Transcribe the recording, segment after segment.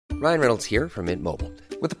Ryan Reynolds here from Mint Mobile.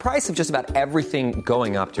 With the price of just about everything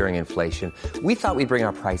going up during inflation, we thought we'd bring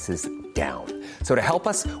our prices down. So to help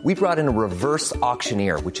us, we brought in a reverse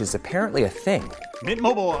auctioneer, which is apparently a thing. Mint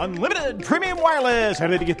Mobile Unlimited Premium Wireless. How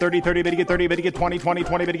to get 30, 30, bit to get 30, bit to get 20, 20,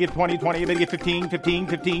 20, bit to get 20, 20, bit to get 15, 15,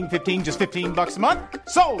 15, 15, just $15 a month?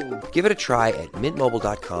 Sold! Give it a try at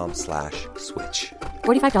mintmobile.com/switch.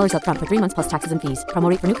 $45 up front for 3 months plus taxes and fees. Promo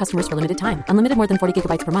rate for new customers for limited time. Unlimited more than 40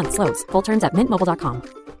 gigabytes per month. Slows full terms at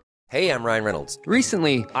mintmobile.com. Hey, I'm Ryan Reynolds.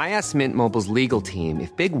 Recently, I asked Mint Mobile's legal team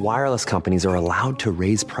if big wireless companies are allowed to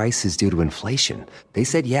raise prices due to inflation. They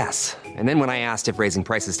said yes. And then when I asked if raising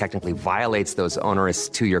prices technically violates those onerous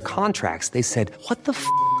 2-year contracts, they said, "What the f***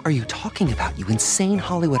 are you talking about, you insane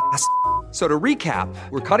Hollywood ass?" So to recap,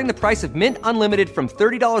 we're cutting the price of Mint Unlimited from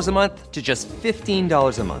 $30 a month to just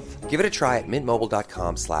 $15 a month. Give it a try at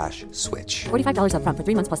mintmobile.com/switch. $45 up front for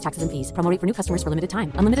 3 months plus taxes and fees. Promo rate for new customers for limited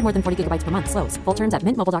time. Unlimited more than 40 gigabytes per month. Slows full terms at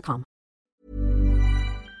mintmobile.com.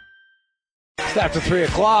 It's after 3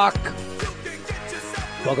 o'clock.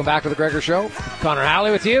 Welcome back to the Gregor Show. Connor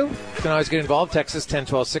Halley with you. You can always get involved. Text us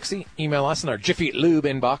 10-1260. Email us in our Jiffy Lube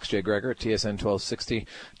inbox,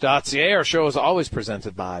 jgregor@tsn1260.ca. Our show is always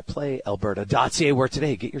presented by PlayAlberta.ca, where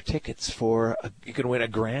today get your tickets for you can win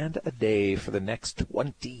 $1,000 a day for the next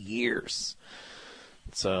 20 years.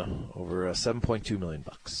 It's over $7.2 million.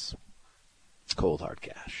 Cold hard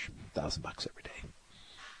cash, $1,000 every day.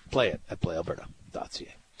 Play it at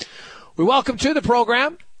PlayAlberta.ca. We welcome to the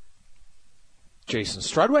program Jason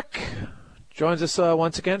Strudwick. Joins us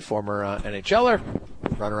once again, former NHLer,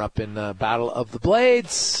 runner-up in Battle of the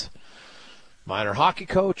Blades, minor hockey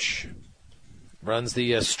coach, runs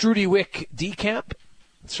the Strudywick D Camp.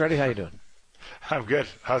 Struddy, how you doing? I'm good.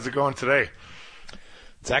 How's it going today?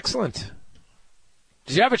 It's excellent.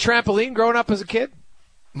 Did you have a trampoline growing up as a kid?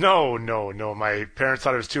 No. My parents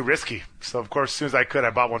thought it was too risky. So, of course, as soon as I could, I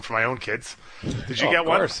bought one for my own kids. Did you get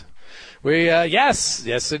one? Of course.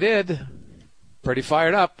 Yes, I did. Pretty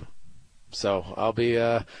fired up. So I'll be,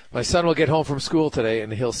 my son will get home from school today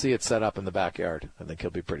and he'll see it set up in the backyard. I think he'll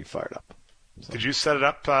be pretty fired up. So. Did you set it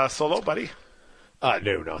up solo, buddy?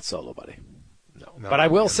 No, not solo, buddy. No. But I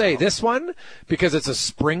will say this one, because it's a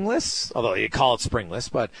springless, although you call it springless,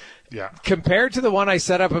 but compared to the one I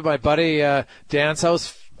set up at my buddy Dan's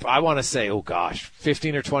house, I want to say,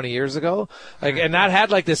 15 or 20 years ago. And that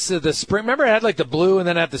had like this, the spring, remember it had like the blue and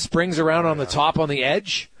then it had the springs around on the top on the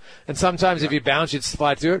edge? And sometimes if you bounce, you'd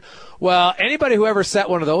slide through it. Well, anybody who ever set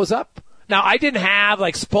one of those up, now I didn't have,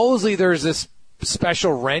 supposedly there's this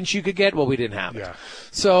special wrench you could get. Well, we didn't have it. Yeah.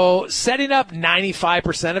 So setting up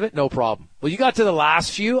 95% of it, no problem. Well, you got to the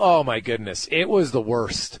last few, oh my goodness, it was the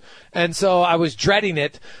worst. And so I was dreading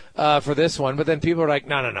it for this one, but then people were like,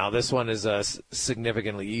 no, this one is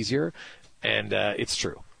significantly easier. And it's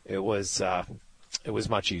true. It was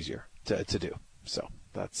much easier to do. So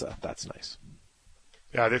that's nice.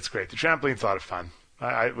 Yeah, that's great. The trampoline's a lot of fun.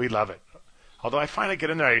 We love it. Although I find I get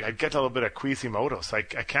in there, I get a little bit of Quasimodo, so I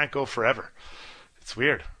can't go forever. It's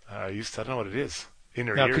weird. I don't know what it is.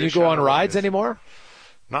 Now, can you go on rides anymore?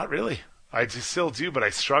 Not really. I still do, but I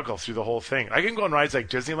struggle through the whole thing. I can go on rides like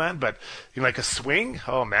Disneyland, but like a swing,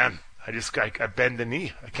 oh man, I bend the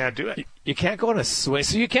knee. I can't do it. You can't go on a swing,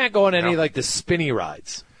 so you can't go on any like the spinny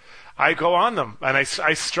rides. I go on them, and I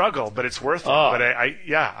struggle, but it's worth it. But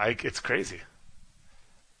it's crazy.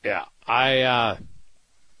 Yeah, I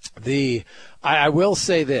will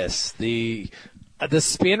say this: the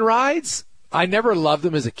spin rides, I never loved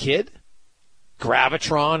them as a kid.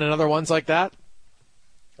 Gravitron and other ones like that,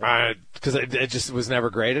 because it just was never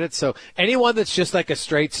great at it. So anyone that's just like a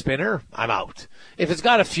straight spinner, I'm out. If it's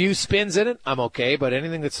got a few spins in it, I'm okay. But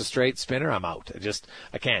anything that's a straight spinner, I'm out.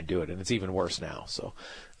 I can't do it, and it's even worse now. So.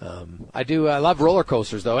 I love roller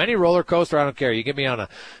coasters though. Any roller coaster, I don't care. You get me on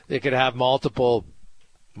they could have multiple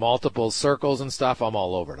circles and stuff. I'm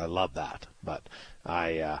all over it. I love that. But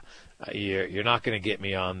you're not going to get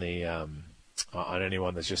me on the on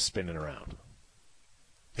anyone that's just spinning around.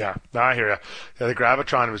 Yeah, no, I hear you. Yeah, the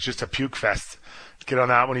Gravitron was just a puke fest. Get on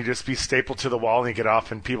that one, you just be stapled to the wall and you get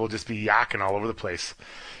off, and people just be yakking all over the place.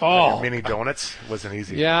 Oh, like mini donuts wasn't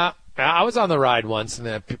easy. Yeah, I was on the ride once, and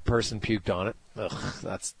the person puked on it.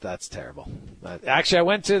 Ugh, that's terrible. Actually, I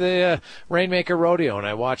went to the Rainmaker Rodeo, and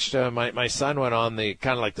I watched my son went on the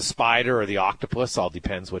kind of like the spider or the octopus. All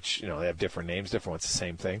depends which, they have different names. Different ones, the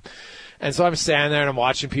same thing. And so I'm standing there and I'm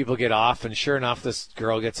watching people get off, and sure enough, this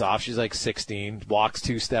girl gets off. She's like 16, walks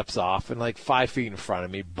 2 steps off, and like 5 feet in front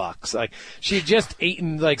of me, bucks. Like she'd just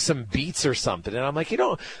eaten like some beets or something, and I'm like,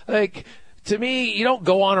 to me, you don't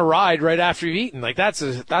go on a ride right after you've eaten. Like that's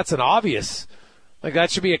an obvious. Like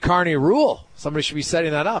that should be a carny rule. Somebody should be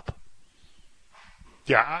setting that up.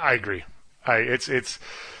 Yeah, I agree. It's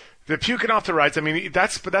the puking off the rides. I mean,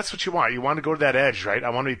 that's what you want. You want to go to that edge, right? I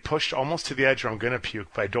want to be pushed almost to the edge where I'm going to puke,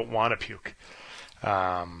 but I don't want to puke.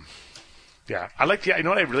 Yeah, I like you know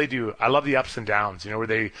what I really do? I love the ups and downs, where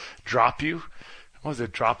they drop you. What was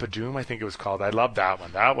it, Drop of Doom, I think it was called. I love that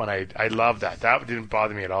one. That one, I love that. That didn't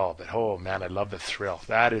bother me at all. But, oh, man, I love the thrill.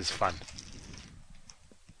 That is fun.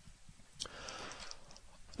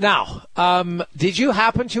 Now, did you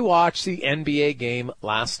happen to watch the NBA game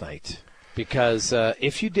last night? Because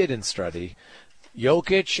if you didn't, Struddy,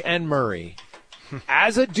 Jokic and Murray,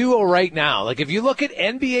 as a duo right now, like if you look at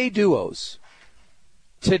NBA duos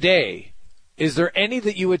today, is there any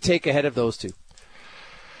that you would take ahead of those two?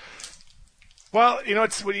 Well,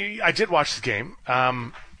 I did watch the game.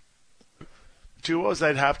 Duos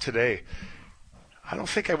I'd have today, I don't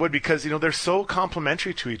think I would because, they're so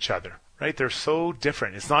complementary to each other, right? They're so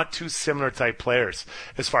different. It's not two similar type players.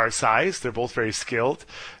 As far as size, they're both very skilled,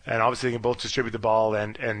 and obviously they can both distribute the ball,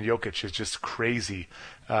 and Jokic is just crazy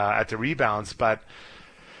at the rebounds. But,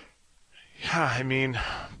 yeah, I mean,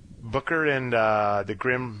 Booker and the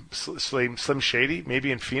Grim Slim Shady, maybe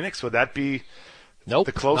in Phoenix, would that be... Nope,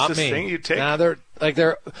 the closest thing you'd take? Nah, they're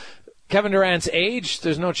Kevin Durant's age,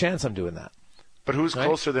 there's no chance I'm doing that. But who's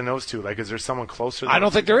closer than those two? Like, is there someone closer? I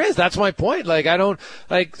don't think there is. That's my point. Like, I don't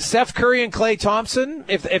like Steph Curry and Klay Thompson.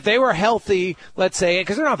 If they were healthy, let's say,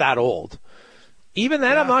 because they're not that old. Even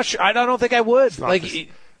then, I'm not sure. I don't think I would. Like,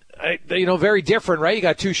 very different, right? You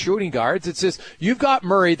got two shooting guards. It's just you've got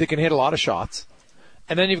Murray that can hit a lot of shots,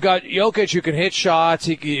 and then you've got Jokic who can hit shots.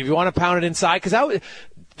 If you want to pound it inside, because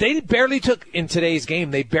they barely took in today's game.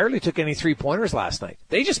 They barely took any 3-pointers last night.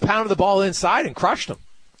 They just pounded the ball inside and crushed them.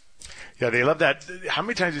 Yeah, they love that. How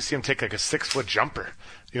many times do you see them take like a 6-foot jumper?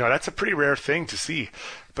 That's a pretty rare thing to see.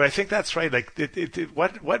 But I think that's right. Like,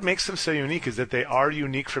 what makes them so unique is that they are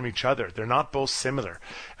unique from each other. They're not both similar,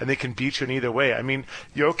 and they can beat you in either way. I mean,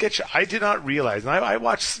 Jokic, I did not realize, and I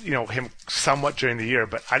watched him somewhat during the year,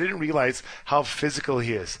 but I didn't realize how physical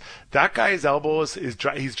he is. That guy's elbows he's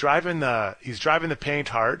driving the paint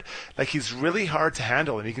hard. Like, he's really hard to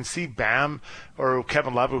handle, and you can see Bam or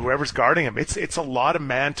Kevin Love or whoever's guarding him. It's a lot of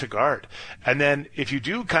man to guard, and then if you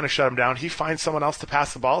do kind of shut him down, he finds someone else to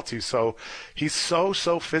pass the ball to. So he's so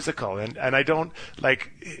physical, and I don't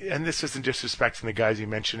like, and this isn't disrespecting the guys you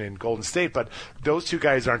mentioned in Golden State, but those two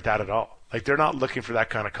guys aren't that at all. Like, they're not looking for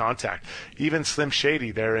that kind of contact. Even Slim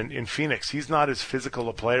Shady there in Phoenix, he's not as physical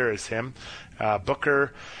a player as him.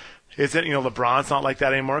 Booker isn't. LeBron's not like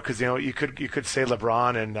that anymore because you could say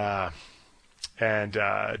LeBron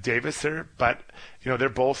and Davis there, but they're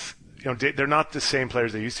both they're not the same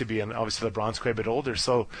players they used to be, and obviously LeBron's quite a bit older.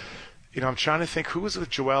 So I'm trying to think who was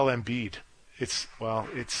with Joel Embiid. It's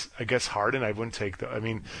I guess Harden. I wouldn't take I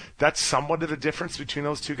mean, that's somewhat of the difference between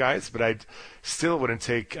those two guys, but I would still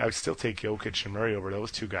take Jokic and Murray over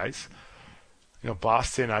those two guys.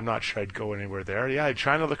 Boston, I'm not sure I'd go anywhere there. Yeah, I'm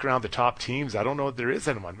trying to look around the top teams. I don't know if there is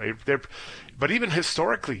anyone. But even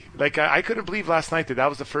historically, like I couldn't believe last night that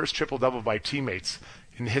was the first triple-double by teammates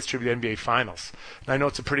in the history of the NBA Finals. And I know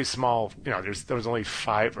it's a pretty small, there was only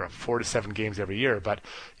 5 or 4 to 7 games every year, but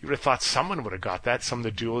you would have thought someone would have got that. Some of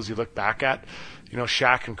the duels you look back at,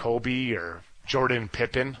 Shaq and Kobe or Jordan and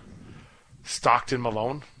Pippen, Stockton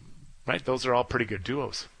Malone, right? Those are all pretty good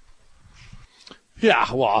duos.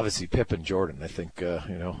 Yeah, well, obviously Pip and Jordan. I think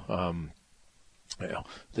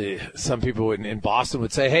some people in Boston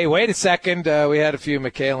would say, "Hey, wait a second, we had a few.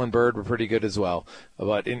 McHale and Bird were pretty good as well."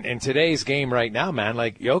 But in today's game right now, man,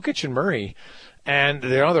 like Jokic and Murray, and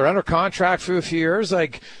they're under contract for a few years.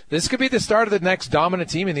 Like, this could be the start of the next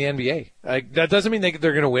dominant team in the NBA. Like, that doesn't mean they're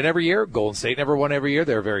going to win every year. Golden State never won every year.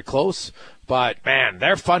 They're very close, but man,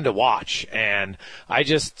 they're fun to watch. And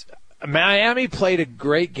Miami played a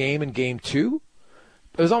great game in Game 2.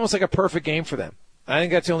 It was almost like a perfect game for them. I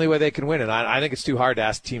think that's the only way they can win, and I think it's too hard to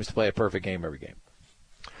ask teams to play a perfect game every game.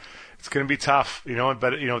 It's going to be tough,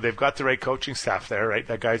 but they've got the right coaching staff there, right?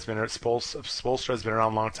 That guy's been Spoelstra's been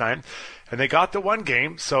around a long time, and they got the one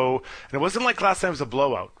game. So, and it wasn't like last time it was a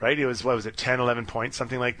blowout, right? It was 10, 11 points,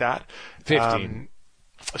 something like that. 15.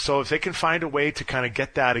 So if they can find a way to kind of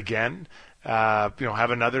get that again, have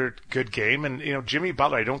another good game, and Jimmy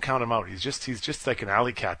Butler, I don't count him out. He's just like an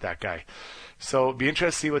alley cat, that guy. So it'd be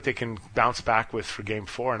interesting to see what they can bounce back with for Game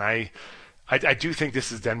 4. And I do think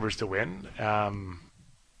this is Denver's to win. So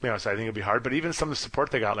I think it'll be hard. But even some of the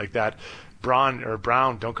support they got, like that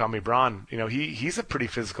Brown, don't call me Braun. He's a pretty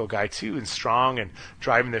physical guy too, and strong and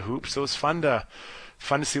driving the hoop. So it's fun to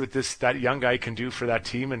see what that young guy can do for that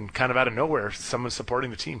team, and kind of out of nowhere, someone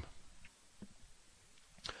supporting the team.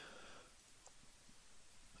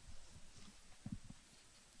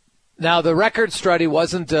 Now, the record, Struddy,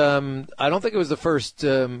 wasn't I don't think it was the first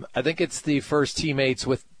I think it's the first teammates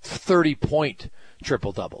with 30-point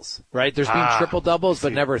triple-doubles, right? There's been triple-doubles,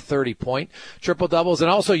 but never 30-point triple-doubles. And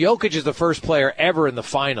also, Jokic is the first player ever in the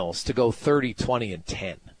finals to go 30, 20, and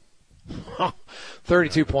 10.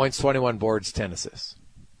 32 points, 21 boards, 10 assists.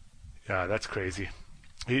 Yeah, that's crazy.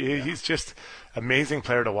 He's just amazing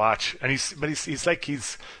player to watch. And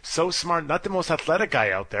he's so smart. Not the most athletic guy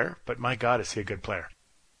out there, but my God, is he a good player.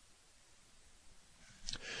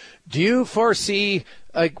 Do you foresee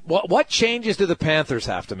what changes do the Panthers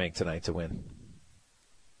have to make tonight to win?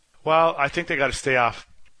 Well, I think they got to stay out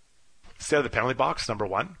of the penalty box, number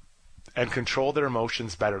one, and control their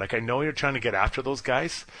emotions better. Like, I know you're trying to get after those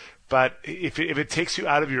guys, but if it takes you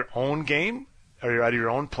out of your own game or you're out of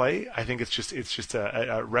your own play, I think it's just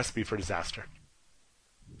a recipe for disaster.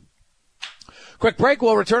 Quick break.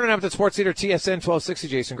 We'll return on Edmonton Sports Leader TSN 1260.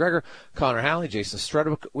 Jason Gregor, Connor Halley, Jason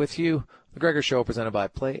Strudwick with you. The Gregor Show presented by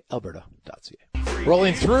PlayAlberta.ca.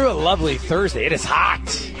 Rolling through a lovely Thursday. It is hot.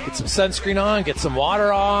 Get some sunscreen on. Get some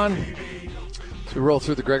water on. So we roll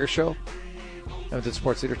through the Gregor Show. Edmonton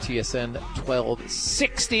Sports Leader TSN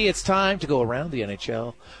 1260. It's time to go around the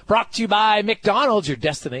NHL. Brought to you by McDonald's, your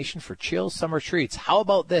destination for chill summer treats. How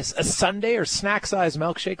about this? A sundae or snack-size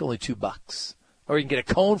milkshake, only $2. Or you can get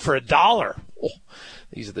a cone for $1. Oh,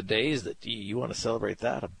 these are the days that you want to celebrate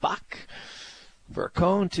that. $1 for a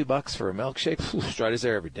cone, $2 for a milkshake. Strider's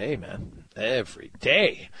there every day, man. Every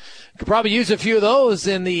day. Could probably use a few of those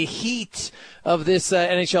in the heat of this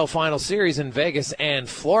NHL Final Series in Vegas and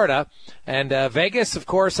Florida. And Vegas, of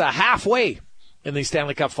course, halfway in the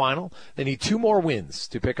Stanley Cup Final. They need 2 more wins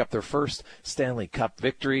to pick up their first Stanley Cup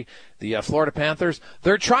victory. The Florida Panthers,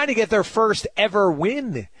 they're trying to get their first ever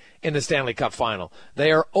win in the Stanley Cup Final.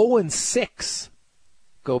 They are 0-6.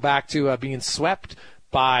 Go back to being swept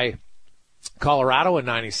by Colorado in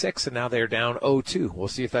 96, and now they're down 0-2. We'll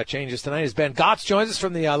see if that changes tonight as Ben Gotz joins us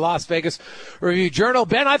from the Las Vegas Review-Journal.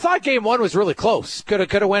 Ben, I thought Game 1 was really close. Could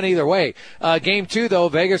have went either way. Game 2, though,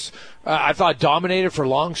 Vegas, I thought dominated for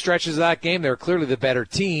long stretches of that game. They're clearly the better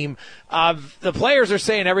team. The players are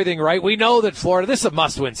saying everything right. We know that Florida, this is a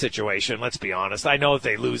must-win situation, let's be honest. I know if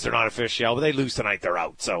they lose, they're not official, but they lose tonight, they're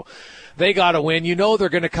out. So they got to win. You know they're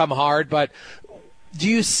going to come hard, but do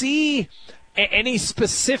you see any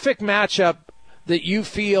specific matchup that you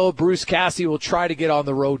feel Bruce Cassidy will try to get on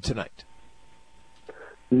the road tonight?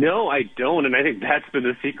 No, I don't, and I think that's been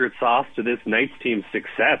the secret sauce to this Knights team's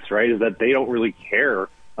success, right, is that they don't really care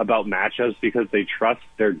about matchups because they trust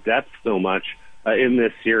their depth so much in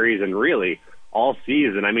this series and really all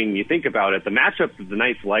season. I mean, you think about it, the matchup that the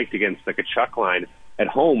Knights liked against the Kachuk line at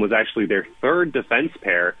home was actually their third defense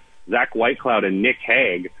pair, Zach Whitecloud and Nick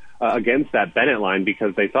Hague, against that Bennett line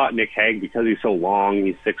because they thought Nick Hague, because he's so long,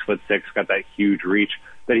 he's 6'6", got that huge reach,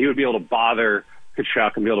 that he would be able to bother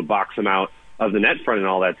Kachuk and be able to box him out of the net front and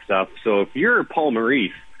all that stuff. So if you're Paul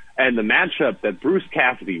Maurice and the matchup that Bruce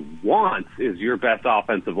Cassidy wants is your best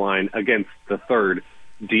offensive line against the third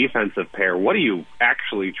defensive pair, what do you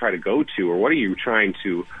actually try to go to, or what are you trying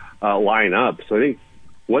to line up? So I think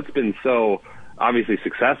what's been so obviously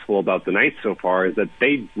successful about the Knights so far is that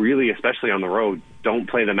they really, especially on the road, don't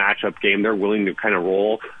play the matchup game. They're willing to kind of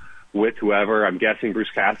roll with whoever. I'm guessing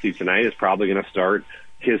Bruce Cassidy tonight is probably going to start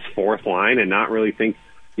his fourth line and not really think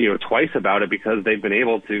twice about it because they've been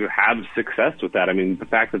able to have success with that. I mean, the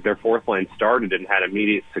fact that their fourth line started and had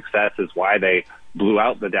immediate success is why they blew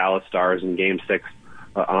out the Dallas Stars in Game 6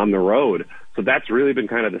 on the road. So that's really been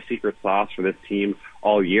kind of the secret sauce for this team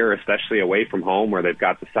all year, especially away from home where they've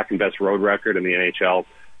got the second best road record in the NHL.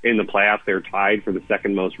 In the playoffs, they're tied for the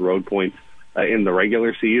second most road points in the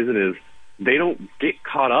regular season. Is they don't get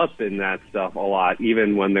caught up in that stuff a lot,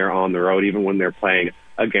 even when they're on the road, even when they're playing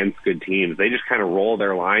against good teams. They just kind of roll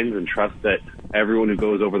their lines and trust that everyone who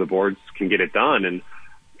goes over the boards can get it done. And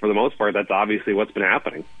for the most part, that's obviously what's been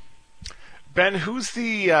happening. Ben, who's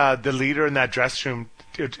the leader in that dressing room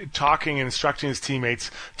talking and instructing his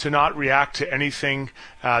teammates to not react to anything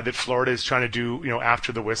that Florida is trying to do,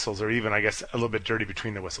 after the whistles, or even, I guess, a little bit dirty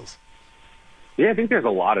between the whistles? Yeah, I think there's a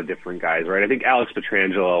lot of different guys, right? I think Alex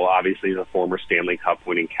Pietrangelo, obviously, is a former Stanley Cup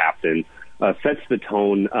winning captain, sets the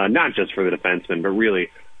tone, not just for the defensemen, but really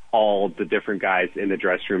all the different guys in the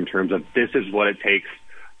dressing room in terms of this is what it takes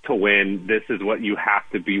to win. This is what you have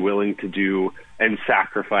to be willing to do and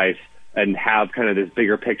sacrifice and have kind of this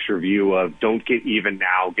bigger picture view of don't get even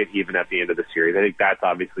now, get even at the end of the series. I think that's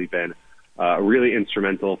obviously been really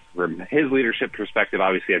instrumental from his leadership perspective.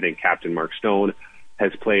 Obviously, I think Captain Mark Stone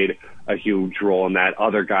has played a huge role in that.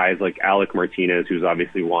 Other guys like Alec Martinez, who's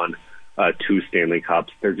obviously won 2 Stanley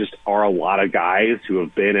Cups. There just are a lot of guys who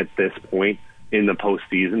have been at this point in the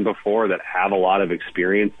postseason before, that have a lot of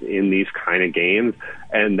experience in these kind of games,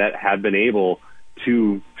 and that have been able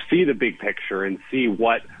to see the big picture and see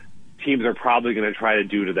what teams are probably going to try to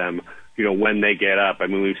do to them, when they get up. I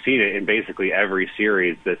mean, we've seen it in basically every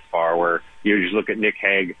series this far, where you just look at Nick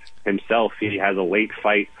Hague himself. He has a late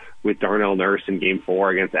fight with Darnell Nurse in Game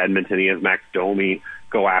 4 against Edmonton. He has Max Domi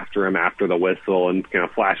go after him after the whistle and kind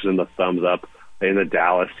of flashes him the thumbs up in the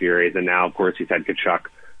Dallas series. And now, of course, he's had Tkachuk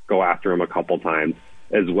go after him a couple times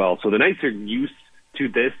as well. So the Knights are used to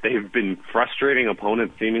this. They've been frustrating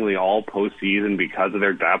opponents seemingly all postseason because of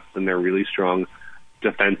their depth and their really strong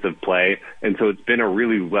defensive play. And so it's been a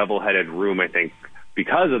really level-headed room, I think,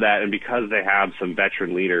 because of that, and because they have some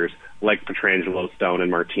veteran leaders like Pietrangelo, Stone, and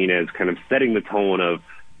Martinez kind of setting the tone of,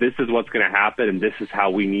 this is what's going to happen, and this is how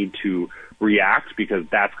we need to react, because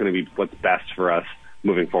that's going to be what's best for us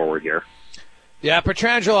moving forward here. Yeah,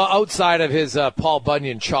 Pietrangelo, outside of his Paul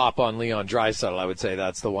Bunyan chop on Leon Draisaitl, I would say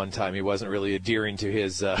that's the one time he wasn't really adhering to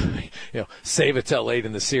his, save it till late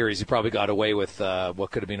in the series. He probably got away with what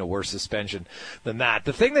could have been a worse suspension than that.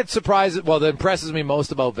 The thing that that impresses me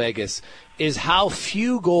most about Vegas is how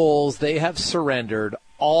few goals they have surrendered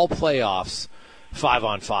all playoffs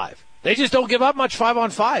 5-on-5. They just don't give up much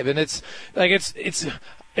 5-on-5, and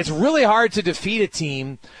it's really hard to defeat a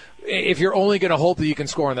team if you're only going to hope that you can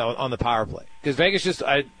score on the power play. Because Vegas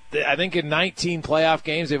I think in 19 playoff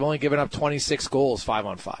games, they've only given up 26 goals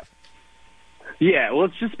 5-on-5. Yeah, well,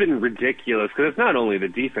 it's just been ridiculous, because it's not only the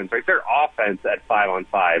defense, right? Their offense at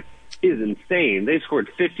 5-on-5 is insane. They've scored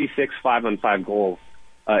 56 5-on-5 goals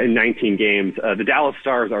in 19 games. The Dallas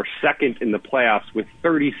Stars are second in the playoffs with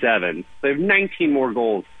 37. They have 19 more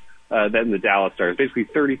goals than the Dallas Stars, basically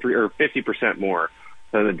 33 or 50% more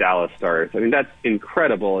than the Dallas Stars. I mean, that's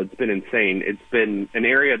incredible. It's been insane. It's been an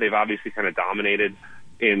area they've obviously kind of dominated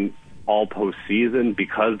in all postseason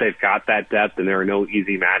because they've got that depth, and there are no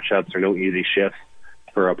easy matchups or no easy shifts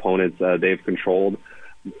for opponents. They've controlled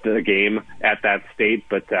the game at that state,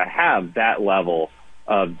 but to have that level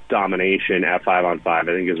of domination at 5-on-5, I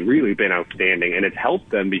think has really been outstanding, and it's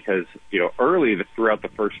helped them because, early throughout the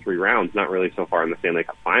first three rounds, not really so far in the Stanley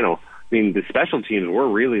Cup final, I mean, the special teams were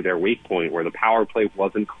really their weak point, where the power play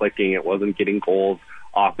wasn't clicking, it wasn't getting goals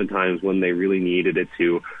oftentimes when they really needed it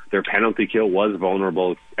to. Their penalty kill was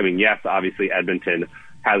vulnerable. I mean, yes, obviously Edmonton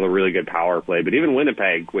has a really good power play, but even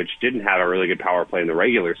Winnipeg, which didn't have a really good power play in the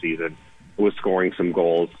regular season, was scoring some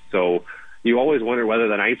goals. So you always wonder whether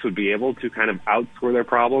the Knights would be able to kind of outscore their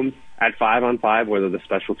problems at 5-on-5, whether the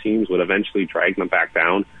special teams would eventually drag them back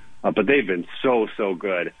down. But they've been so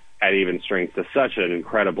good at even strength to such an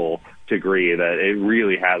incredible degree that it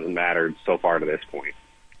really hasn't mattered so far to this point.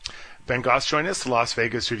 Ben Gotz joined us, the Las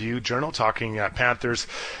Vegas Review-Journal, talking Panthers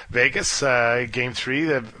Vegas Game 3.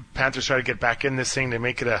 The Panthers try to get back in this thing to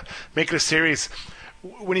make it a series.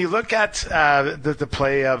 When you look at the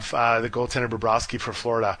play of the goaltender Bobrovsky for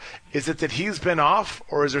Florida, is it that he's been off,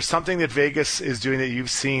 or is there something that Vegas is doing that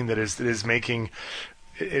you've seen that is making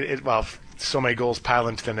so many goals pile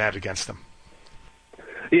into the net against them?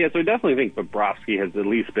 Yeah, so I definitely think Bobrovsky has at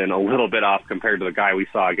least been a little bit off compared to the guy we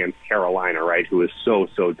saw against Carolina, right, who is so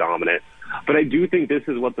dominant. But I do think this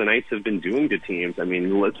is what the Knights have been doing to teams. I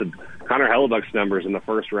mean, listen, Connor Hellebuck's numbers in the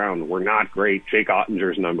first round were not great. Jake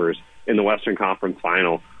Ottinger's numbers in the Western Conference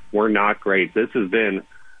Final were not great. This has been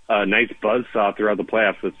a Knights buzzsaw throughout the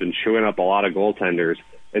playoffs that's been chewing up a lot of goaltenders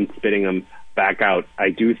and spitting them back out.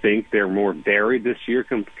 I do think they're more varied this year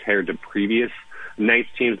compared to previous Knights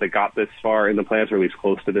teams that got this far in the playoffs, or at least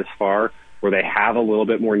close to this far, where they have a little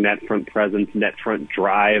bit more net front presence, net front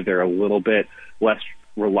drive. They're a little bit less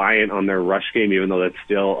reliant on their rush game, even though that's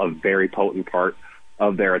still a very potent part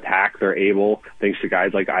of their attack. They're able, thanks to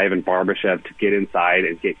guys like Ivan Barbashev, to get inside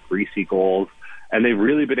and get greasy goals. And they've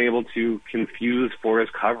really been able to confuse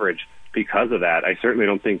Florida's coverage because of that. I certainly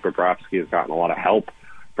don't think Bobrovsky has gotten a lot of help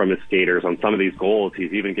from his skaters on some of these goals.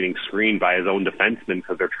 He's even getting screened by his own defensemen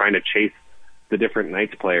because they're trying to chase the different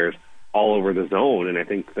Knights players all over the zone, and I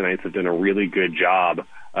think the Knights have done a really good job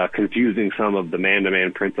confusing some of the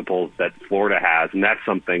man-to-man principles that Florida has, and that's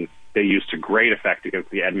something they used to great effect against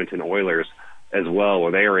the Edmonton Oilers as well,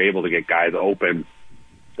 where they are able to get guys open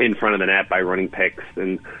in front of the net by running picks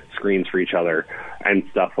and screens for each other and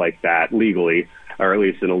stuff like that legally, or at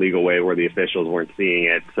least in a legal way where the officials weren't seeing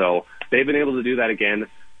it. So they've been able to do that again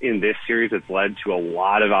in this series. It's led to a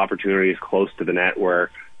lot of opportunities close to the net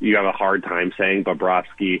where you have a hard time saying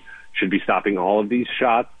Bobrovsky should be stopping all of these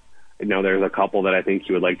shots. Now, there's a couple that I think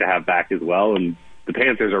he would like to have back as well, and the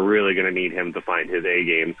Panthers are really going to need him to find his A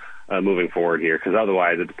game moving forward here, because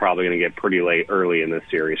otherwise it's probably going to get pretty late early in this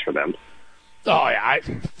series for them. Oh, yeah.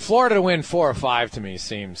 Florida to win 4 or 5 to me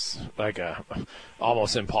seems like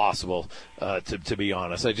almost impossible, to be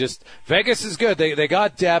honest. Vegas is good. They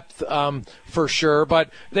got depth for sure,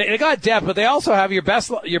 but they got depth, but they also have your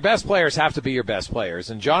best players have to be your best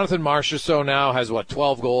players. And Jonathan Marchessault now has,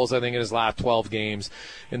 12 goals, I think, in his last 12 games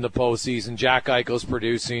in the postseason. Jack Eichel's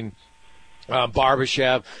producing.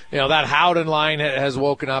 Barbashev, that Howden line has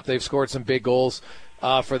woken up. They've scored some big goals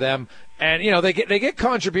for them. And, they get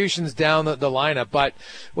contributions down the lineup. But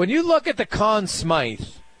when you look at the Conn Smythe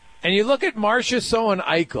and you look at Marchessault and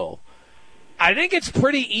Eichel, I think it's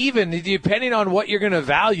pretty even depending on what you're going to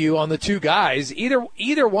value on the two guys.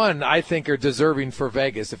 Either one, I think, are deserving for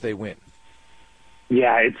Vegas if they win.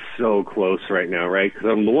 Yeah, it's so close right now, right? Because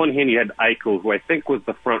on the one hand, you had Eichel, who I think was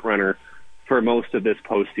the front runner for most of this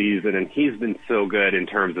postseason, and he's been so good in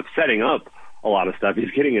terms of setting up a lot of stuff.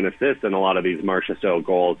 He's getting an assist in a lot of these Marchessault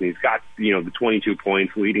goals. And he's got, the 22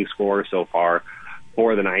 points, leading scorer so far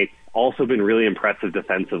for the Knights. Also been really impressive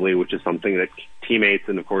defensively, which is something that teammates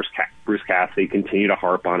and, of course, Bruce Cassidy continue to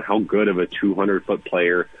harp on, how good of a 200-foot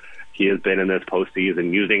player he has been in this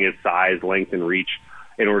postseason, using his size, length, and reach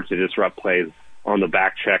in order to disrupt plays on the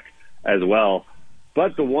back check as well.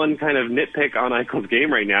 But the one kind of nitpick on Eichel's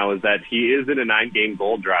game right now is that he is in a 9-game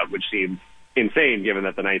goal drought, which seems insane given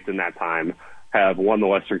that the Knights in that time have won the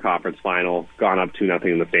Western Conference Final, gone up 2-0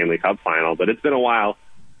 in the Stanley Cup Final. But it's been a while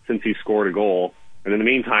since he scored a goal. And in the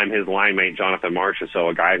meantime, his line mate, Jonathan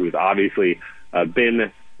Marchessault, a guy who's obviously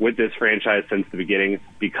been with this franchise since the beginning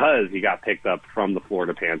because he got picked up from the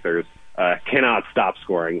Florida Panthers, cannot stop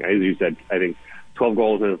scoring. As you said, I think 12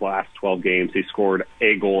 goals in his last 12 games. He scored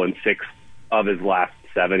a goal in 6 of his last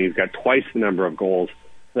 7. He's got twice the number of goals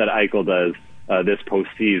that Eichel does this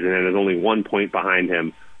postseason, and is only 1 point behind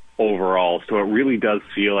him overall. So it really does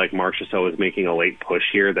feel like Marchessault is making a late push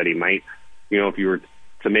here, that he might, if you were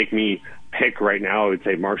to make me pick right now, I would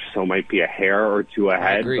say Marchessault might be a hair or two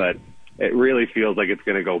ahead, but it really feels like it's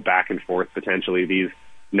going to go back and forth potentially these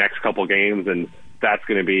next couple games, and that's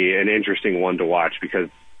going to be an interesting one to watch because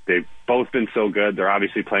they've both been so good. They're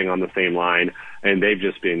obviously playing on the same line, and they've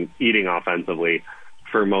just been eating offensively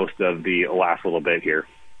for most of the last little bit here.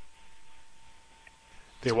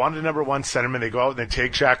 They wanted a number one centerman. They go out and they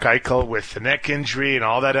take Jack Eichel with the neck injury and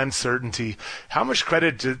all that uncertainty. How much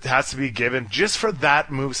credit has to be given just for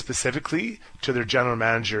that move specifically to their general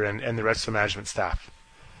manager and the rest of the management staff?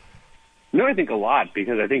 No, I think a lot,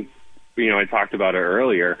 because I think, I talked about it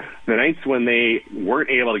earlier. The Knights, when they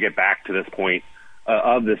weren't able to get back to this point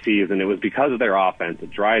of the season, it was because of their offense.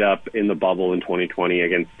 It dried up in the bubble in 2020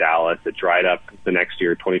 against Dallas. It dried up the next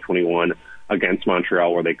year, 2021, against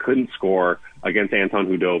Montreal, where they couldn't score against Anton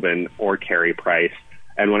Khudobin or Carey Price.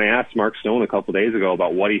 And when I asked Mark Stone a couple days ago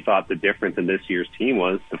about what he thought the difference in this year's team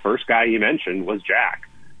was, the first guy he mentioned was Jack,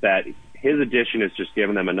 that his addition has just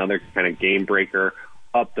given them another kind of game breaker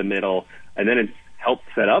up the middle, and then it's helped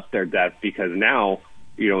set up their depth because now,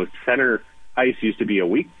 center ice used to be a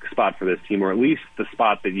weak spot for this team, or at least the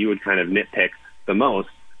spot that you would kind of nitpick the most.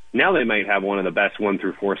 Now they might have one of the best 1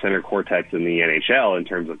 through 4 center quartets in the NHL in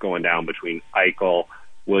terms of going down between Eichel,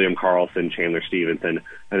 William Karlsson, Chandler Stevenson,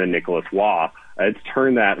 and then Nicholas Waugh. It's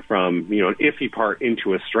turned that from, an iffy part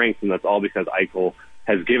into a strength, and that's all because Eichel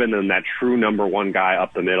has given them that true number one guy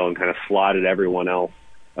up the middle and kind of slotted everyone else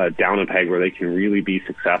down a peg where they can really be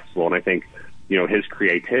successful. And I think, his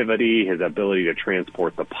creativity, his ability to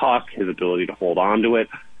transport the puck, his ability to hold on to it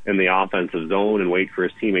in the offensive zone and wait for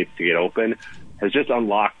his teammates to get open has just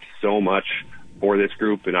unlocked so much for this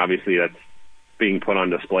group, and obviously that's being put on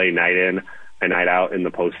display night in and night out in the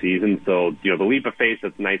postseason. So, the leap of faith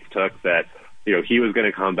that the Knights took that, he was going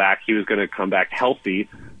to come back, healthy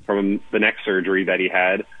from the neck surgery that he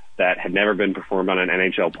had that had never been performed on an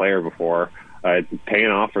NHL player before, it's paying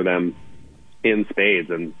off for them in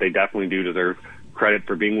spades, and they definitely do deserve credit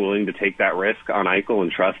for being willing to take that risk on Eichel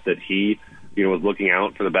and trust that he, was looking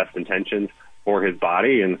out for the best intentions for his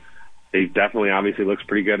body, and he definitely obviously looks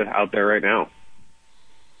pretty good out there right now.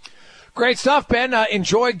 Great stuff, Ben.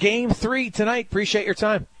 Enjoy Game 3 tonight. Appreciate your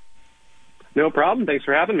time. No problem. Thanks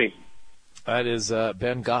for having me. That is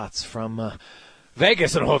Ben Gotz from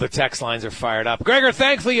Vegas, and the text lines are fired up. Gregor,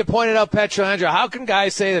 thankfully you pointed out Pietrangelo. How can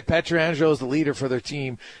guys say that Pietrangelo is the leader for their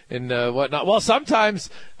team and whatnot? Well, sometimes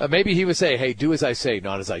maybe he would say, hey, do as I say,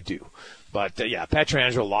 not as I do. But,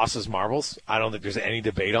 Pietrangelo lost his marbles. I don't think there's any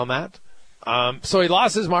debate on that. So he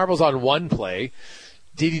lost his marbles on one play.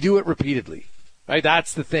 Did he do it repeatedly? Right,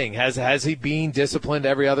 that's the thing. Has he been disciplined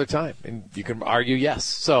every other time? And you can argue yes.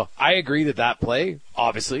 So I agree that play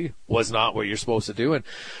obviously was not what you're supposed to do. And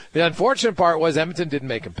the unfortunate part was Edmonton didn't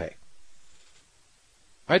make him pay.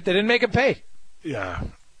 Right, they didn't make him pay. Yeah.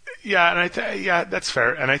 Yeah, and that's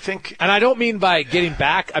fair. And I think, and I don't mean by getting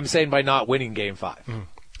back. I'm saying by not winning Game 5. Mm.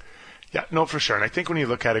 Yeah, no, for sure. And I think when you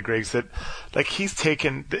look at it, Greg, that like he's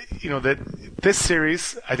taken, that this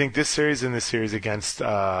series, I think this series and this series against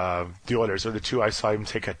the Oilers are the two I saw him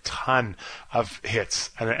take a ton of hits,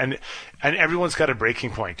 and everyone's got a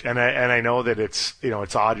breaking point. And I know that it's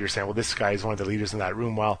odd. You're saying, well, this guy is one of the leaders in that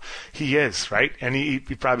room. Well, he is, right? And he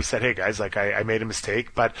probably said, hey guys, like I made a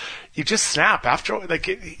mistake, but you just snap after,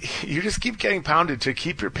 you just keep getting pounded. To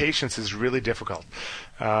keep your patience is really difficult.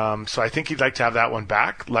 So I think he'd like to have that one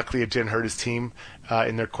back. Luckily, it didn't hurt his team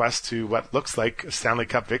in their quest to what looks like a Stanley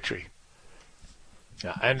Cup victory.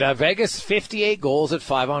 Yeah, and Vegas 58 goals at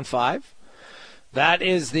 5-on-5. That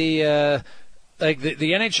is the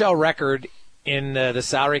NHL record in the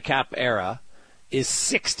salary cap era is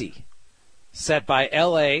 60, set by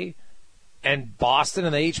LA and Boston,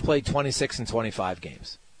 and they each played 26 and 25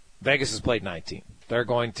 games. Vegas has played 19. They're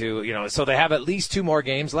going to, so they have at least 2 more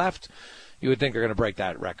games left. You would think they're going to break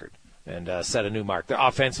that record and set a new mark.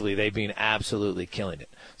 Offensively, they've been absolutely killing it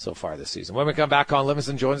so far this season. When we come back, Colin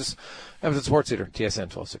Livingston joins us, Edmonton Sports Leader, TSN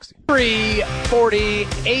 1260.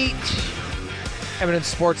 3:48, Edmonton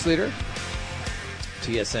Sports Leader,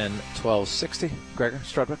 TSN 1260. Gregor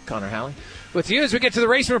Strudwick, Connor Halley. With you as we get to the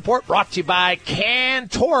racing report, brought to you by Can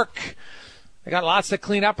Torque. They got lots to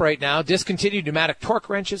clean up right now. Discontinued pneumatic torque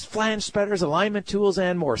wrenches, flange spreaders, alignment tools,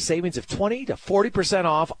 and more. Savings of 20 to 40%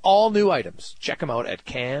 off all new items. Check them out at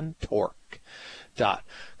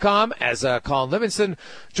cantorque.com as Colin Livingston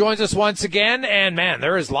joins us once again. And man,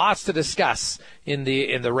 there is lots to discuss in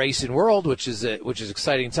the racing world, which is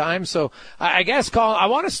exciting time. So I guess, Colin, I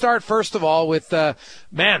want to start first of all with the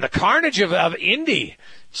carnage of Indy.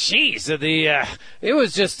 Jeez, it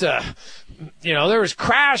was just there was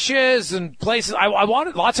crashes and places. I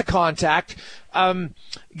wanted lots of contact.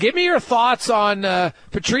 Give me your thoughts on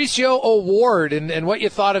Patricio O'Ward and what you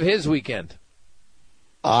thought of his weekend.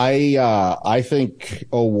 I think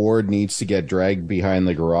O'Ward needs to get dragged behind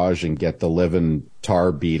the garage and get the living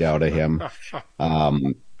tar beat out of him.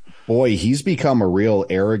 Boy, he's become a real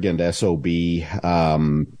arrogant SOB. He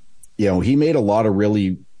made a lot of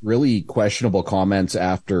really questionable comments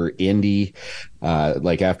after Indy,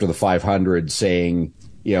 like after the 500, saying,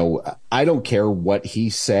 I don't care what he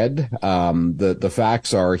said. The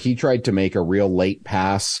facts are he tried to make a real late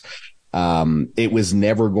pass. It was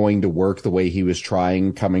never going to work the way he was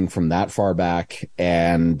trying coming from that far back,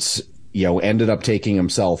 and, ended up taking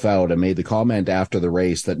himself out, and made the comment after the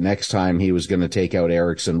race that next time he was going to take out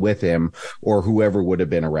Ericsson with him or whoever would have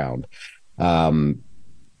been around. On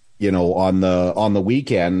the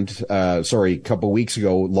weekend, a couple weeks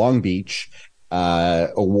ago, Long Beach,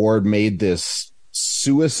 O'Ward made this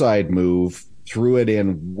suicide move, threw it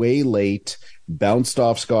in way late, bounced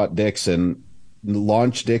off Scott Dixon,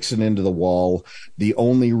 launched Dixon into the wall. The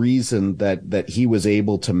only reason that he was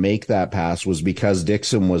able to make that pass was because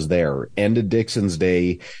Dixon was there. Ended Dixon's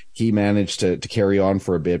day. He managed to carry on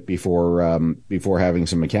for a bit before having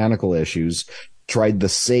some mechanical issues. Tried the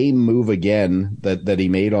same move again that he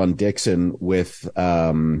made on Dixon with,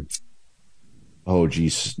 I'm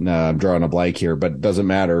drawing a blank here, but it doesn't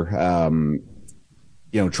matter.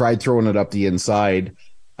 Tried throwing it up the inside.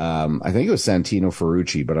 I think it was Santino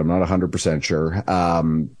Ferrucci, but I'm not 100% sure.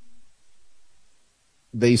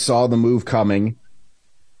 They saw the move coming,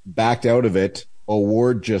 backed out of it.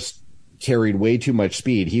 O'Ward just carried way too much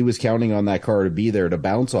speed. He was counting on that car to be there to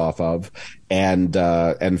bounce off of, and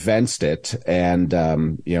fenced it. And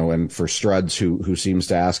for Struds, who seems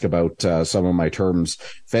to ask about some of my terms,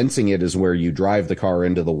 fencing it is where you drive the car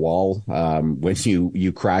into the wall when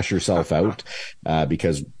you crash yourself out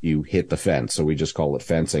because you hit the fence. So we just call it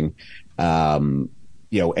fencing.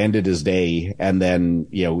 Ended his day, and then,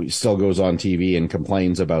 he still goes on TV and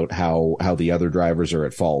complains about how the other drivers are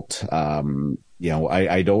at fault.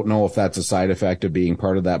 I don't know if that's a side effect of being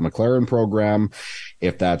part of that McLaren program,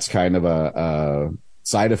 if that's kind of a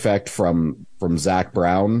side effect from Zach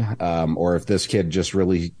Brown, or if this kid just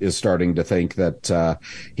really is starting to think that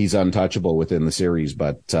he's untouchable within the series.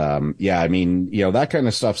 But that kind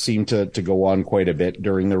of stuff seemed to go on quite a bit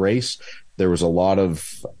during the race. There was a lot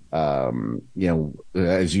of,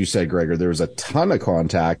 as you said, Gregor, there was a ton of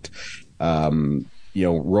contact.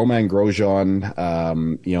 Romain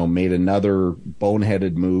Grosjean, made another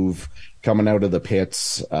boneheaded move coming out of the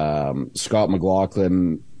pits. Scott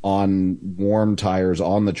McLaughlin on warm tires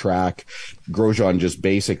on the track. Grosjean just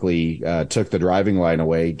basically took the driving line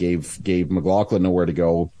away, gave McLaughlin nowhere to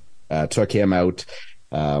go, took him out.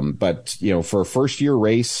 But for a first year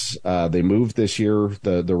race, they moved this year.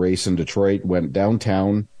 The race in Detroit went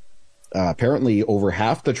downtown. Apparently over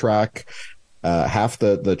half the track half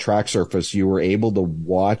the track surface, you were able to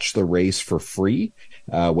watch the race for free,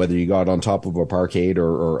 whether you got on top of a parkade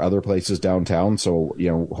or other places downtown. So,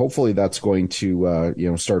 hopefully that's going to,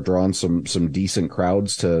 start drawing some decent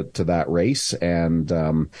crowds to that race. And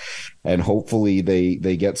hopefully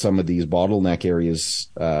they get some of these bottleneck areas,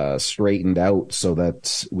 straightened out so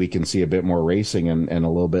that we can see a bit more racing and a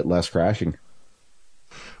little bit less crashing.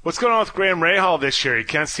 What's going on with Graham Rahal this year? He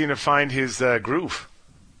can't seem to find his groove.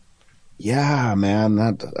 Yeah,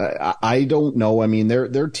 man, I don't know. I mean,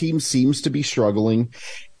 their team seems to be struggling,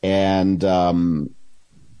 and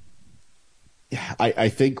I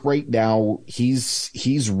think right now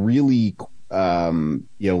he's really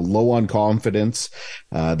low on confidence.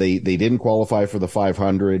 They didn't qualify for the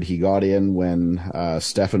 500. He got in when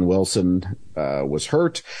Stephen Wilson was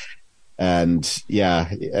hurt. And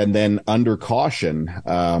then under caution,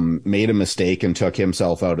 made a mistake and took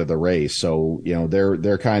himself out of the race. So, they're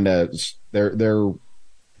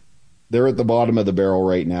at the bottom of the barrel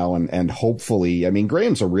right now. And hopefully, I mean,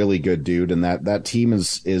 Graham's a really good dude, and that team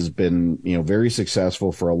is been, very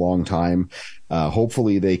successful for a long time.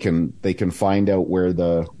 Hopefully they can find out where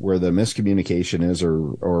the miscommunication is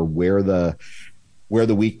or where the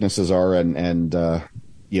weaknesses are and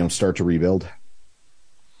start to rebuild.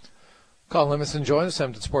 Colin Livingston joins us,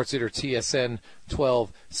 Edmonton Sports Leader, TSN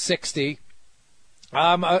 1260.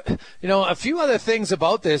 A few other things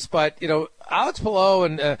about this, but, Alex Palou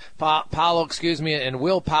and Paolo, and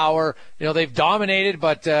Will Power, they've dominated,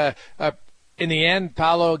 but in the end,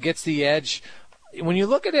 Paolo gets the edge. When you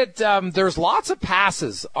look at it, there's lots of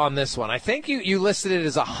passes on this one. I think you listed it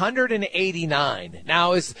as 189.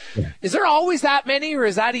 Now, is there always that many, or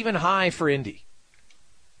is that even high for Indy?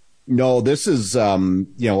 No, this is, on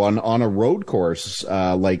a road course,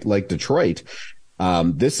 like Detroit,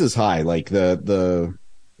 this is high, like for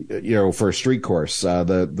a street course,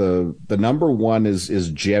 the number one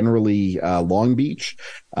is generally, Long Beach.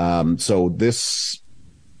 So this,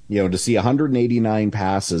 to see 189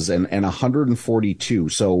 passes and 142.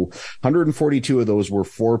 So 142 of those were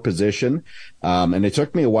for position. And it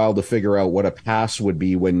took me a while to figure out what a pass would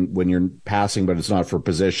be when you're passing, but it's not for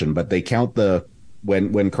position, but they count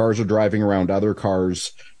when cars are driving around other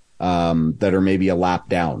cars that are maybe a lap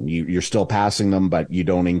down, you're still passing them, but you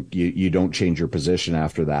don't change your position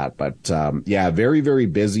after that. But very, very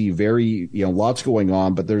busy, very lots going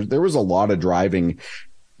on. But there was a lot of driving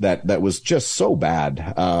that was just so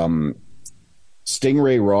bad.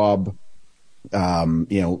 Stingray Robb,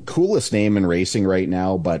 coolest name in racing right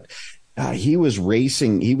now, but he was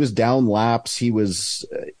racing. He was down laps. He was.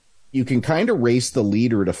 You can kind of race the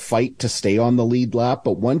leader to fight to stay on the lead lap,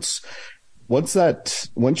 but once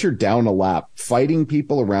you're down a lap, fighting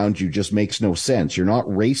people around you just makes no sense. You're not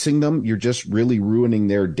racing them. You're just really ruining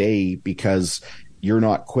their day because you're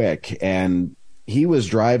not quick. And he was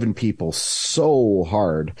driving people so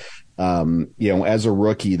hard. As a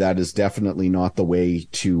rookie, that is definitely not the way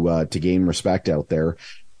to gain respect out there.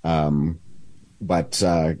 But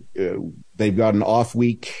they've got an off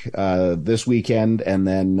week this weekend, and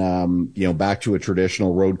then back to a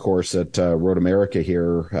traditional road course at Road America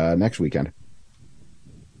here next weekend.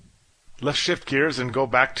 Let's shift gears and go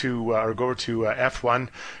back to go over to F1.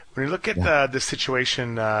 When you look at the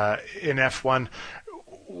situation in F1,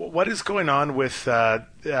 what is going on with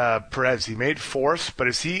Perez? He made fourth, but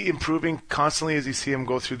is he improving constantly as you see him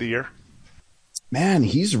go through the year? Man,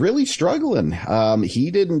 he's really struggling.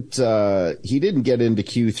 He didn't get into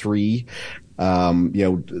Q3,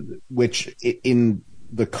 which in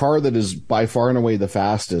the car that is by far and away the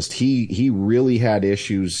fastest, he really had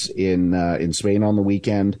issues in Spain on the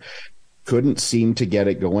weekend. Couldn't seem to get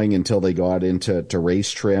it going until they got into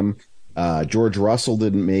race trim. George Russell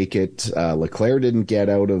didn't make it. Leclerc didn't get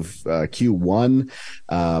out of Q1.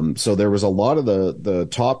 So there was a lot of the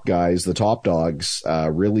top guys, the top dogs,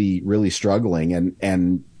 really, really struggling.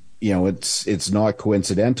 And it's not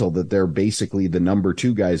coincidental that they're basically the number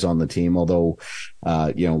two guys on the team, although,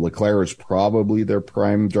 Leclerc is probably their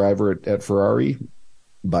prime driver at Ferrari.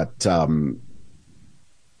 But,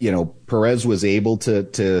 Perez was able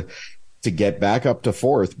to get back up to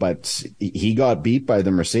fourth, but he got beat by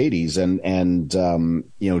the Mercedes. And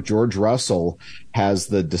George Russell has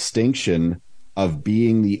the distinction of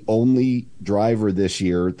being the only driver this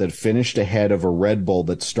year that finished ahead of a Red Bull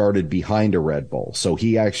that started behind a Red Bull. So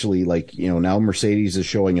he actually, now Mercedes is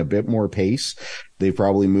showing a bit more pace. They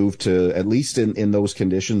probably moved to, at least in those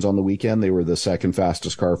conditions on the weekend, they were the second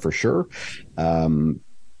fastest car for sure.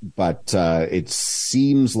 But it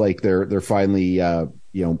seems like they're finally,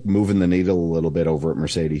 moving the needle a little bit over at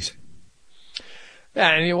Mercedes.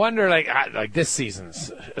 Yeah, and you wonder, like this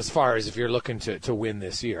season's, as far as if you're looking to win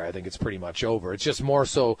this year, I think it's pretty much over. It's just more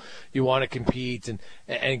so you want to compete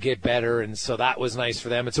and get better, and so that was nice for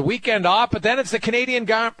them. It's a weekend off, but then it's the Canadian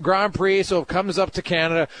Grand Prix, so it comes up to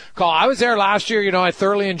Canada. I was there last year. I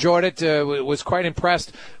thoroughly enjoyed it. Was quite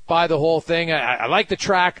impressed by the whole thing. I like the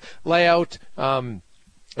track layout. I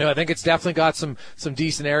think it's definitely got some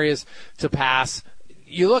decent areas to pass.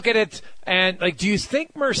 You look at it, and, do you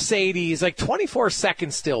think Mercedes, 24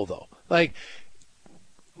 seconds still, though?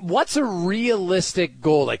 What's a realistic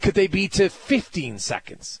goal? Could they be to 15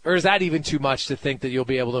 seconds? Or is that even too much to think that you'll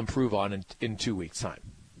be able to improve on in 2 weeks' time?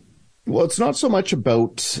 Well, it's not so much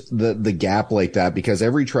about the gap like that, because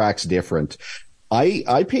every track's different.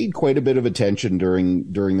 I paid quite a bit of attention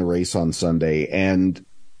during the race on Sunday, and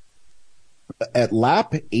at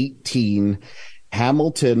lap 18,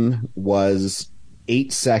 Hamilton was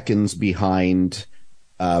 8 seconds behind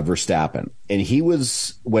Verstappen. And he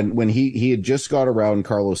was, when he had just got around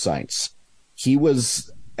Carlos Sainz, he was,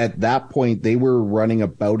 at that point, they were running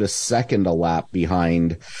about a second a lap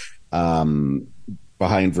behind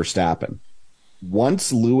Verstappen.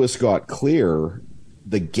 Once Lewis got clear,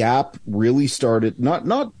 the gap really started,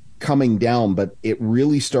 not coming down, but it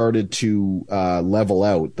really started to level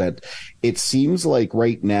out. That it seems like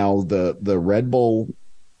right now the Red Bull,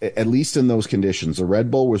 at least in those conditions, the Red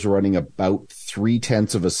Bull was running about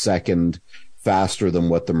 0.3 of a second faster than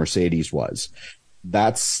what the Mercedes was.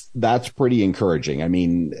 That's pretty encouraging. I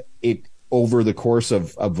mean, it over the course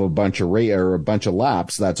of a bunch of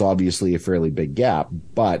laps, that's obviously a fairly big gap,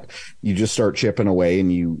 but you just start chipping away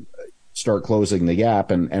and you start closing the gap,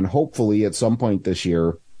 and hopefully at some point this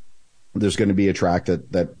year there's going to be a track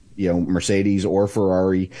that Mercedes or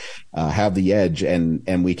Ferrari have the edge,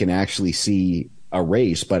 and we can actually see a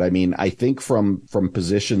race. But I mean, I think from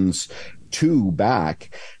positions 2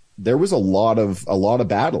 back, there was a lot of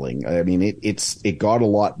battling. I mean, it got a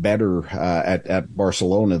lot better at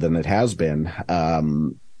Barcelona than it has been,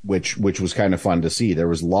 which was kind of fun to see. There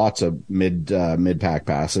was lots of mid pack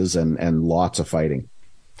passes and lots of fighting.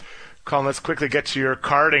 Colin, let's quickly get to your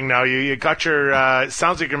karting now. You got your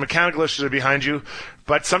sounds like your mechanical issues are behind you,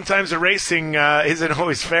 but sometimes the racing isn't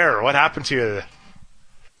always fair. What happened to you?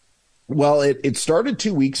 Well, it started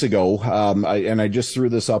 2 weeks ago, and I just threw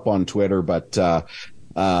this up on Twitter, but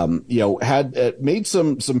had made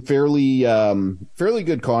some fairly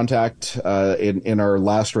good contact in our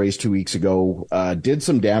last race 2 weeks ago. Did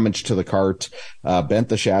some damage to the kart, bent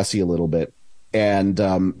the chassis a little bit, and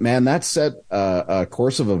man, that set a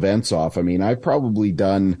course of events off. I mean, I've probably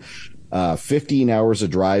done 15 hours of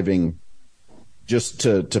driving just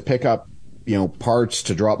to pick up parts,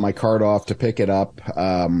 to drop my kart off, to pick it up.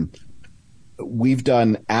 We've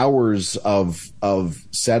done hours of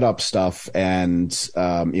setup stuff and,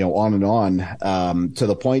 on and on, to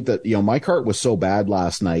the point that, my kart was so bad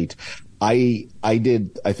last night. I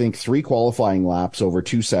did, I think, 3 qualifying laps over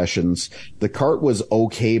 2 sessions. The kart was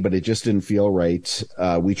okay, but it just didn't feel right.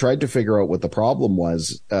 We tried to figure out what the problem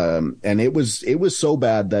was. And it was so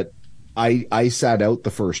bad that I sat out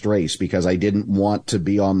the first race because I didn't want to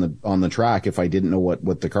be on the track if I didn't know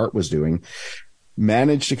what the kart was doing.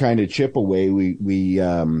 Managed to kind of chip away. We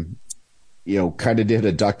kind of did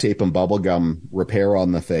a duct tape and bubble gum repair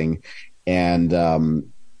on the thing, and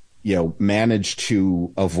managed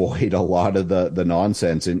to avoid a lot of the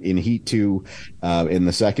nonsense. In Heat 2, in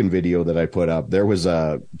the second video that I put up, there was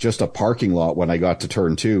just a parking lot when I got to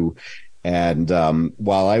turn 2. And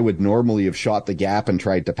while I would normally have shot the gap and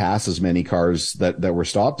tried to pass as many cars that were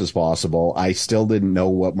stopped as possible, I still didn't know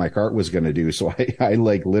what my kart was going to do. So I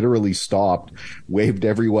literally stopped, waved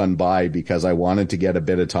everyone by because I wanted to get a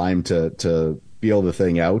bit of time to feel the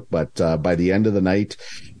thing out. But by the end of the night,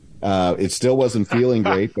 it still wasn't feeling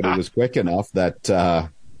great, but it was quick enough that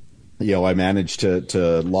I managed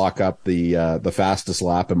to lock up the fastest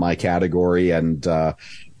lap in my category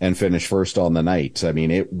and finish first on the night. I mean,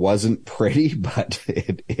 it wasn't pretty, but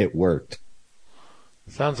it worked.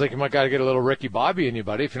 Sounds like you might got to get a little Ricky Bobby in you,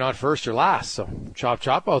 buddy. If you're not first, you're last. So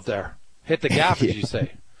chop out there. Hit the gap, as you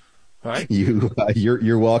say. All right.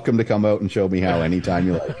 You're welcome to come out and show me how anytime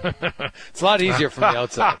you like. It's a lot easier from the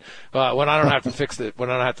outside when I don't have to fix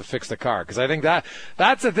the car, because I think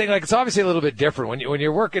that's the thing. Like, it's obviously a little bit different when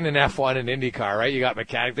you're working in F1 and IndyCar, right? You got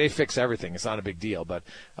mechanic, they fix everything. It's not a big deal, but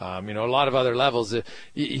a lot of other levels,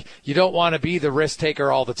 you don't want to be the risk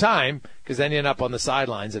taker all the time, because then you end up on the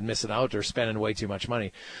sidelines and missing out or spending way too much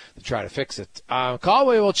money to try to fix it. Colin,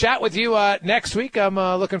 we will chat with you next week. I'm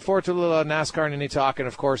looking forward to a little NASCAR and Indy talk, and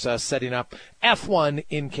of course setting up F1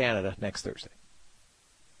 in Canada next Thursday.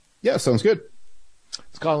 Yeah, sounds good.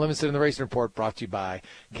 It's Colin Livingston in the Racing Report, brought to you by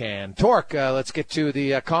Can Torque. Let's get to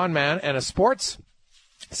the Con Man and a Sports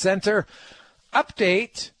Center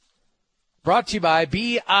update, brought to you by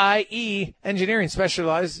BIE Engineering,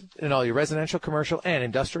 specialized in all your residential, commercial, and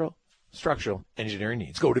industrial structural engineering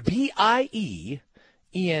needs. Go to BIEENG.com.